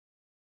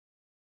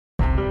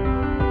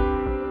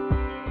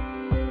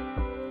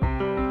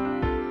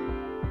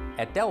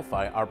At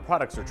Delphi, our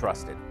products are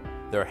trusted.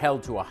 They're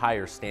held to a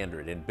higher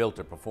standard and built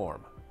to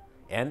perform.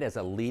 And as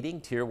a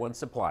leading Tier 1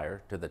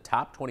 supplier to the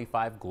top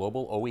 25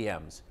 global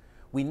OEMs,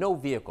 we know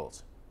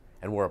vehicles,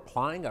 and we're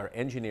applying our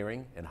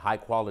engineering and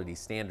high-quality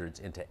standards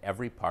into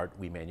every part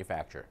we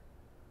manufacture.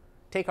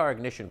 Take our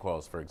ignition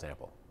coils, for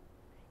example.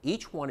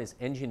 Each one is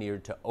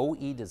engineered to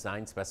OE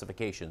design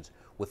specifications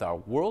with our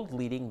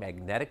world-leading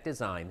magnetic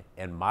design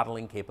and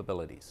modeling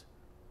capabilities.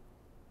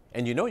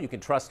 And you know you can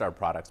trust our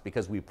products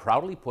because we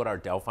proudly put our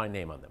Delphi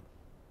name on them.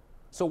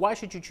 So why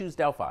should you choose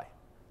Delphi?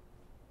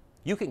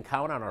 You can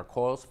count on our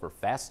coils for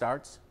fast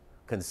starts,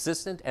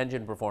 consistent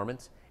engine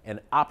performance,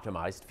 and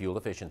optimized fuel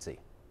efficiency.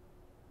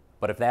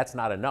 But if that's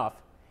not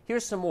enough,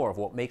 here's some more of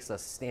what makes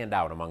us stand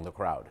out among the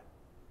crowd.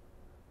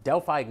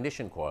 Delphi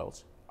ignition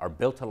coils are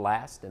built to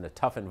last in a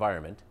tough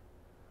environment,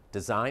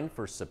 designed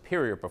for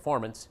superior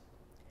performance,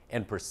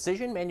 and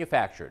precision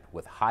manufactured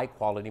with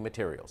high-quality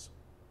materials.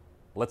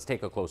 Let's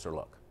take a closer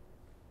look.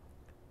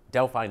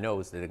 Delphi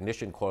knows that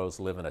ignition coils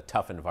live in a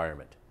tough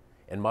environment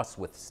and must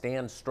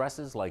withstand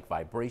stresses like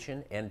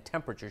vibration and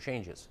temperature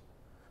changes.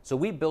 So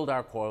we build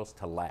our coils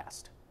to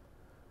last.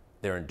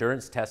 They're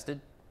endurance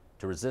tested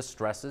to resist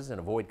stresses and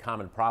avoid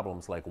common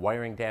problems like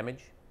wiring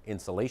damage,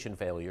 insulation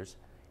failures,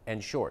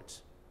 and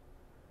shorts.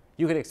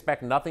 You can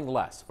expect nothing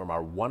less from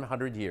our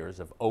 100 years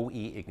of OE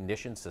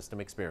ignition system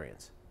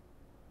experience.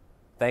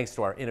 Thanks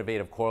to our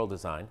innovative coil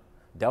design,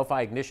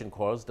 Delphi ignition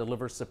coils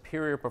deliver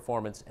superior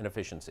performance and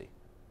efficiency.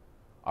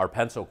 Our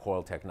pencil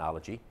coil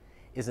technology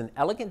is an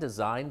elegant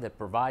design that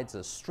provides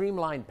a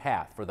streamlined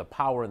path for the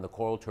power in the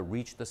coil to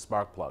reach the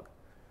spark plug,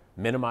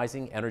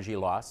 minimizing energy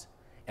loss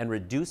and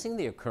reducing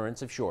the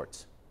occurrence of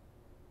shorts.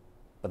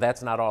 But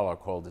that's not all our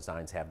coil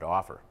designs have to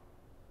offer.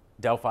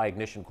 Delphi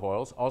ignition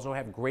coils also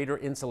have greater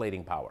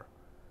insulating power.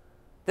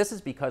 This is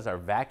because our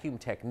vacuum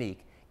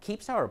technique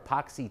keeps our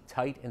epoxy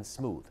tight and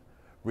smooth,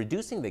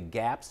 reducing the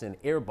gaps and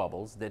air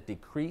bubbles that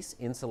decrease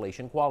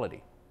insulation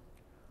quality.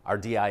 Our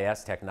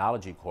DIS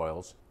technology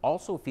coils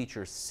also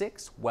feature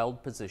 6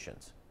 weld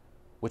positions,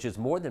 which is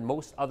more than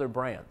most other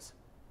brands,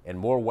 and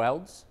more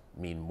welds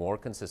mean more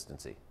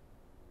consistency.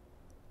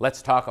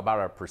 Let's talk about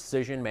our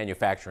precision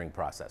manufacturing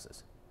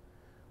processes.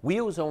 We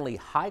use only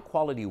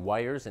high-quality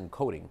wires and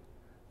coating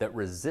that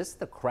resist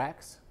the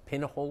cracks,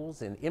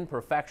 pinholes, and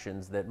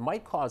imperfections that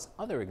might cause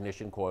other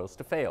ignition coils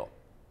to fail.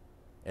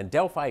 And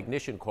Delphi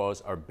ignition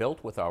coils are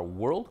built with our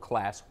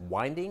world-class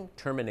winding,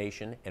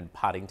 termination, and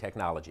potting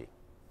technology.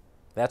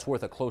 That's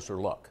worth a closer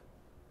look.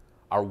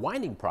 Our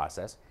winding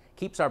process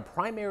keeps our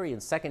primary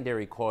and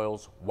secondary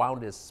coils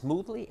wound as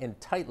smoothly and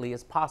tightly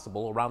as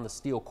possible around the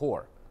steel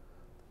core,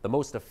 the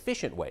most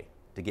efficient way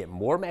to get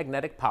more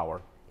magnetic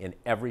power in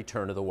every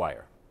turn of the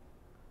wire.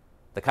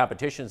 The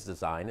competition's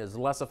design is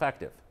less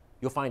effective.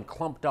 You'll find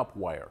clumped up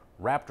wire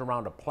wrapped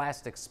around a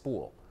plastic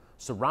spool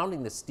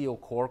surrounding the steel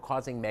core,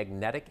 causing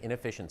magnetic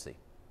inefficiency.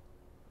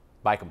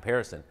 By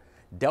comparison,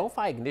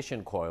 Delphi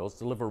ignition coils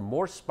deliver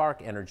more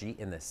spark energy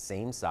in the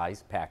same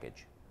size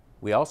package.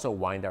 We also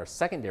wind our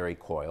secondary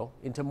coil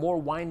into more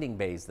winding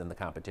bays than the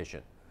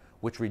competition,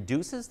 which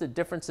reduces the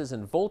differences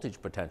in voltage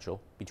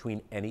potential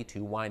between any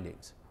two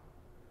windings.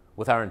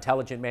 With our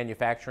intelligent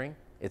manufacturing,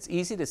 it's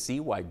easy to see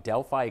why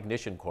Delphi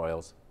ignition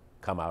coils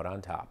come out on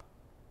top.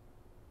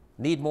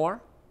 Need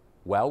more?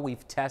 Well,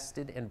 we've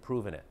tested and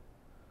proven it.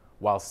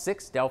 While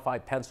 6 Delphi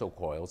pencil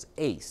coils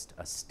aced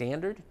a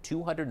standard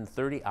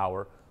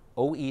 230-hour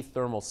OE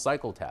thermal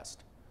cycle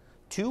test,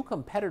 2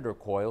 competitor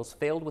coils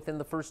failed within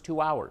the first 2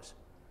 hours,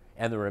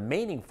 and the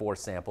remaining 4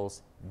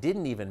 samples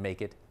didn't even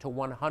make it to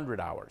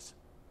 100 hours.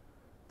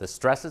 The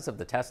stresses of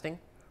the testing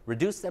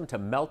reduced them to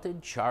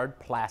melted, charred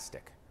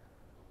plastic,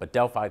 but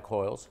Delphi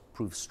coils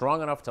proved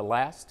strong enough to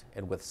last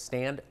and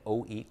withstand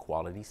OE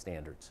quality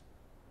standards.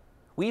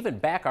 We even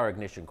back our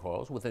ignition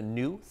coils with a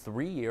new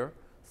 3-year,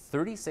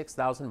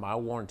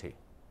 36,000-mile warranty.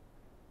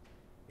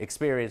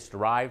 Experience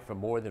derived from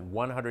more than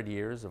 100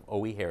 years of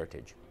OE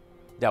heritage.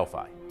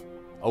 Delphi.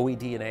 OE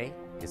DNA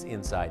is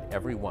inside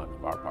every one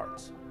of our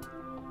parts.